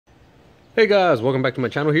Hey guys, welcome back to my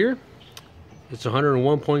channel here. It's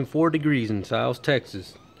 101.4 degrees in South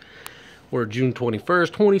Texas. We're June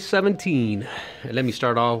 21st, 2017. And let me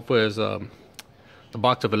start off with the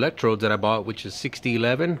box of electrodes that I bought, which is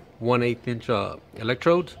 6011 1/8 inch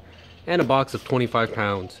electrodes, and a box of 25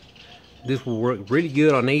 pounds. This will work really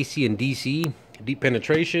good on AC and DC, deep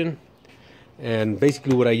penetration, and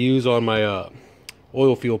basically what I use on my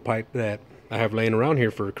oil field pipe that I have laying around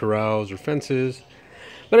here for corrals or fences.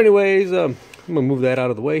 But anyways, I'm gonna move that out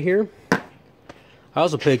of the way here. I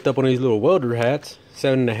also picked up one of these little welder hats,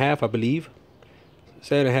 7.5, I believe,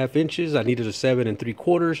 7.5 inches. I needed a 7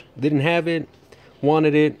 3/4. Didn't have it,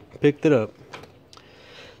 wanted it, picked it up.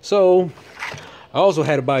 So I also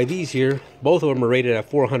had to buy these here. Both of them are rated at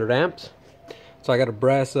 400 amps. So I got a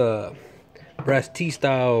brass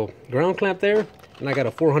T-style ground clamp there, and I got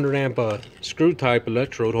a 400 amp screw type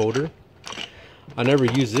electrode holder. I never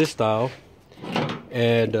use this style.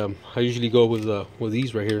 And I usually go with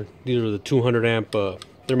these right here. These are the 200 amp.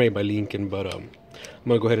 They're made by Lincoln, but I'm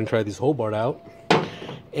gonna go ahead and try this Hobart out,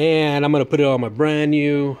 and I'm gonna put it on my brand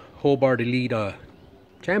new Hobart Elite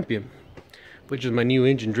Champion, which is my new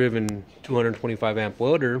engine-driven 225 amp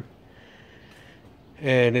welder.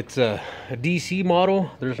 And it's a DC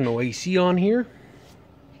model. There's no AC on here.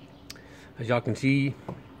 As y'all can see,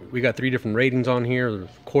 we got 3 different ratings on here. There's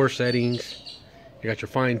core settings. You got your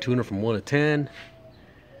fine tuner from 1 to 10.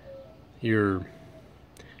 Your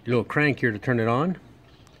little crank here to turn it on,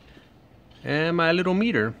 and my little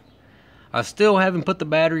meter. I still haven't put the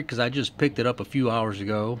battery because I just picked it up a few hours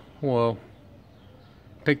ago. Well,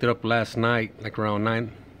 picked it up last night, like around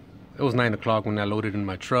 9. It was 9 o'clock when I loaded in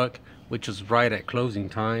my truck, which was right at closing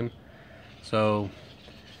time. So,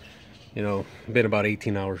 you know, been about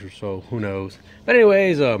 18 hours or so, who knows. But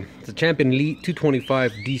anyways, it's a Champion Elite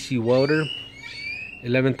 225 DC welder,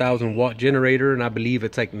 11,000 watt generator, and I believe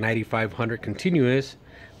it's like 9,500 continuous,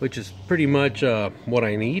 which is pretty much what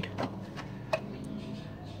I need.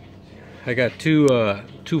 I got two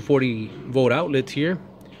 240 volt outlets here,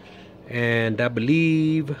 and I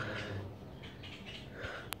believe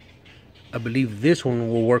this one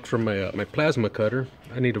will work for my plasma cutter.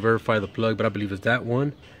 I need to verify the plug, but I believe it's that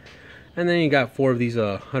one. And then you got 4 of these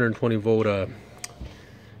 120 volt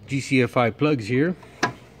GCFI plugs here.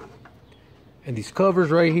 And these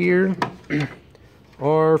covers right here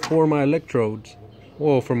are for my electrodes,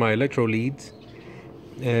 well, for my electro leads.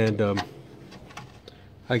 And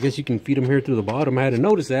I guess you can feed them here through the bottom. I hadn't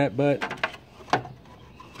noticed that, but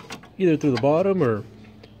either through the bottom or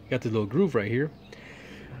got this little groove right here.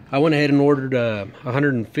 I went ahead and ordered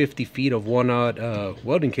 150 feet of 1/0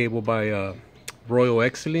 welding cable by Royal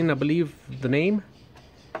Excellent, I believe the name.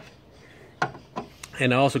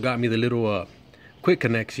 And I also got me the little quick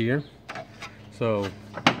connects here. So,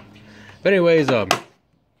 but anyways, I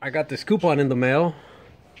got this coupon in the mail,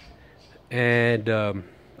 and I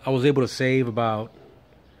was able to save about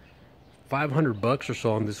 $500 or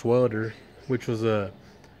so on this welder, which was a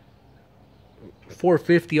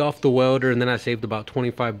 $450 off the welder, and then I saved about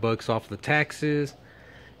 $25 off the taxes.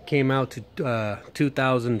 Came out to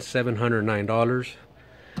 $2,709,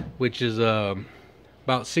 which is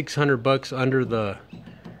about $600 under the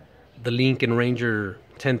Lincoln Ranger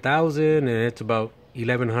 10,000, and it's about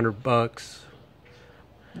 $1,100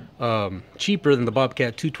 cheaper than the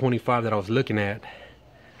BobCat 225 that I was looking at.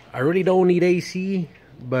 I really don't need AC,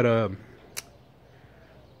 but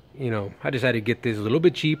you know, I just had to get this a little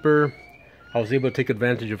bit cheaper. I was able to take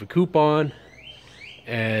advantage of a coupon,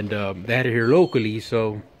 and they had it here locally,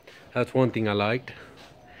 so that's one thing I liked.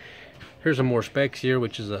 Here's some more specs here,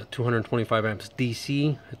 which is a 225 amps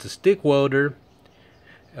DC. It's a stick welder.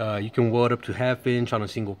 You can weld up to 1/2 inch on a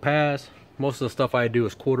single pass. Most of the stuff I do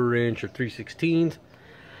is 1/4 inch or 3/16.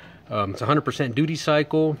 It's 100% duty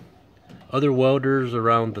cycle. Other welders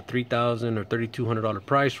around the $3,000 or $3,200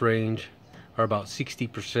 price range are about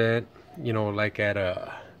 60%. You know, like at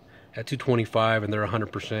 225, and they're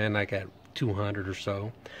 100% like at 200 or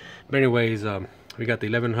so. But anyways, we got the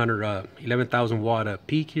 11,000 watt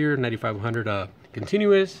peak here, 9,500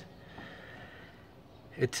 continuous.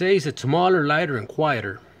 It says it's smaller, lighter, and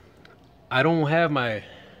quieter. I don't have my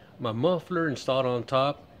muffler installed on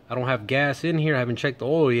top. I don't have gas in here. I haven't checked the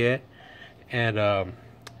oil yet, and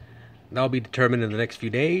that'll be determined in the next few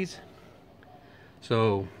days.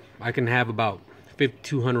 So I can have about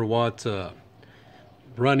 5,200 watts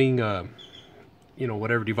running, you know,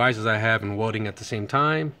 whatever devices I have and welding at the same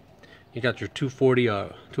time. You got your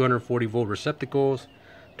 240 volt receptacles,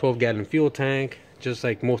 12-gallon fuel tank, just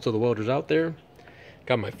like most of the welders out there.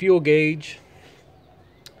 Got my fuel gauge.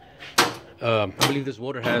 I believe this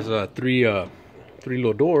welder has three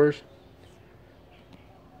little doors.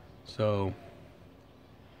 So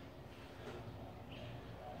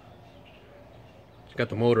you got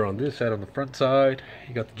the motor on this side, on the front side.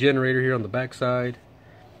 You got the generator here on the back side.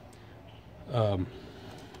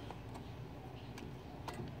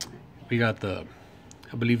 We got the,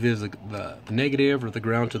 I believe this is the negative or the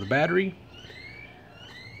ground to the battery.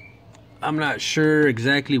 I'm not sure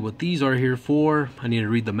exactly what these are here for. I need to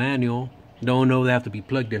read the manual. Don't know they have to be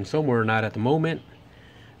plugged in somewhere or not at the moment.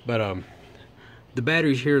 But the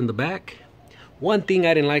battery's here in the back. One thing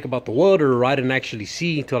I didn't like about the welder, or I didn't actually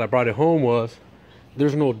see until I brought it home, was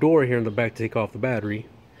there's no door here in the back to take off the battery.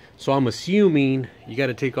 So I'm assuming you got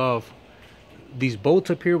to take off these bolts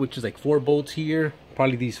up here, which is like 4 bolts here,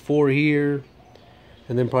 probably these 4 here,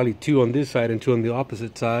 and then probably 2 on this side and 2 on the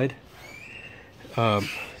opposite side, to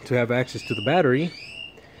have access to the battery.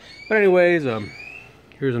 But anyways,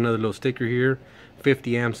 here's another little sticker here.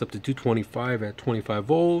 50 amps up to 225 at 25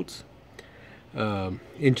 volts.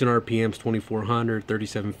 Engine RPMs 2400,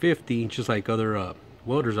 3750, just like other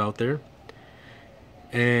welders out there.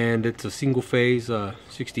 And it's a single phase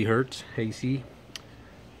 60 hertz AC.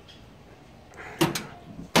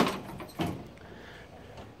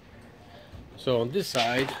 So on this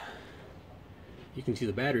side you can see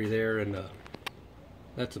the battery there, and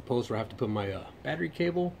that's the post where I have to put my battery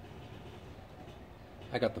cable.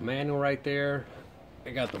 I got the manual right there.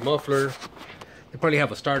 I got the muffler. They probably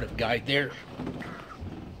have a startup guide there.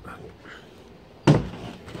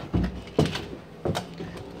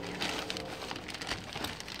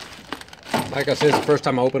 Like I said, it's the first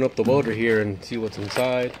time I open up the welder here and see what's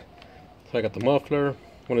inside. So I got the muffler,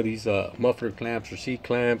 one of these muffler clamps or seat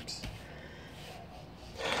clamps.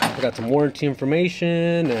 I got some warranty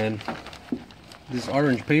information, and this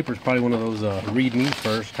orange paper is probably one of those read me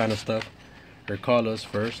first kind of stuff, or call us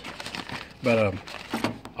first. But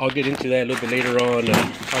I'll get into that a little bit later on,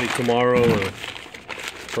 probably tomorrow or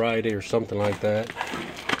Friday or something like that.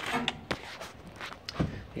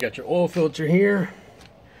 You got your oil filter here,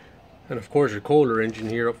 and of course your Kohler engine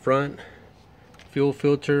here up front, fuel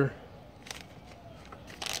filter.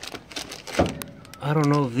 I don't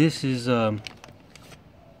know if this is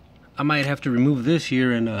I might have to remove this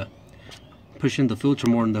here and push in the filter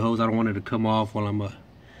more in the hose. I don't want it to come off while I'm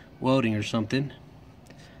welding or something.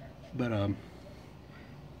 But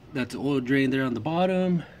that's the oil drain there on the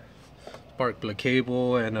bottom, spark plug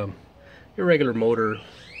cable, and your regular motor,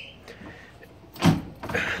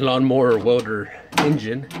 lawnmower welder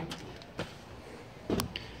engine.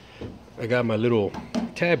 I got my little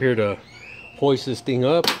tab here to hoist this thing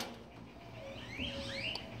up.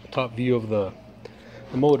 Top view of the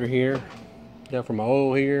motor here. Down for my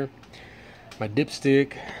oil here, my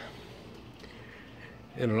dipstick,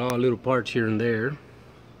 and a lot of little parts here and there.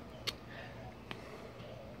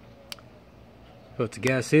 So it's a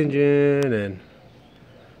gas engine, and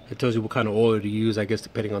it tells you what kind of oil to use, I guess,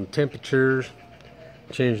 depending on the temperatures.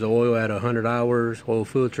 Change the oil at 100 hours, oil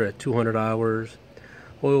filter at 200 hours.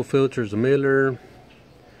 Oil filter is a Miller.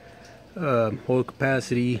 Oil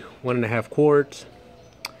capacity 1.5 quarts.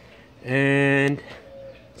 And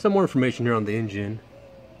some more information here on the engine.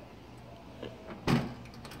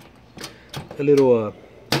 A little,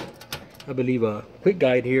 I believe, a quick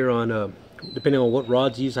guide here on, depending on what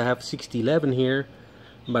rods you use. I have 6011 here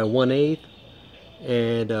by 1/8,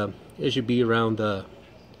 and it should be around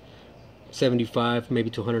 75, maybe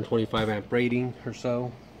to 125 amp rating or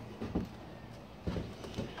so.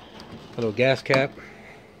 A little gas cap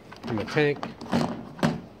in my tank.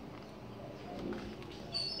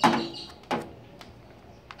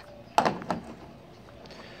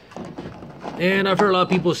 And I've heard a lot of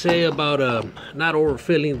people say about not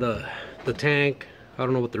overfilling the tank. I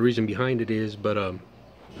don't know what the reason behind it is, but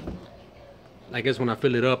I guess when I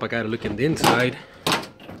fill it up, I gotta look in the inside.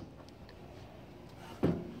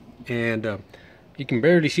 And you can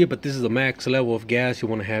barely see it, but this is the max level of gas you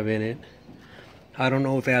want to have in it. I don't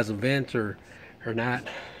know if it has a vent or not.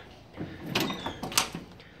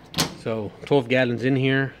 So 12 gallons in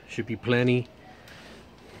here should be plenty.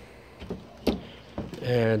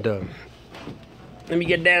 And let me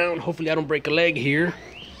get down. Hopefully I don't break a leg here.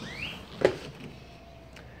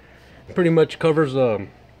 Pretty much covers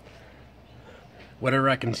whatever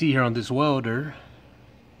I can see here on this welder.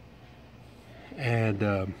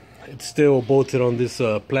 And it's still bolted on this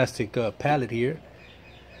plastic pallet here.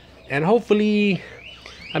 And hopefully,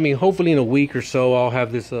 hopefully in a week or so I'll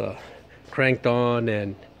have this cranked on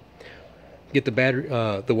and get the battery,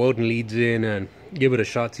 the welding leads in, and give it a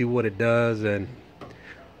shot, see what it does, and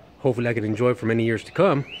hopefully I can enjoy it for many years to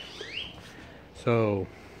come. So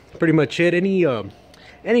pretty much it.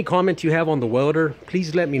 Any comments you have on the welder,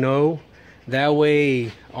 please let me know. That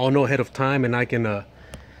way I'll know ahead of time, and I can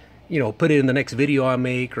you know, put it in the next video I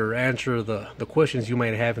make, or answer the questions you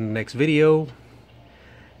might have in the next video.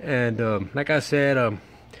 And like I said,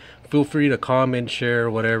 feel free to comment, share,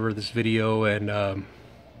 whatever, this video, and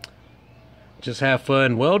just have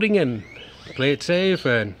fun welding and play it safe,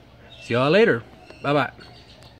 and see y'all later. Bye bye.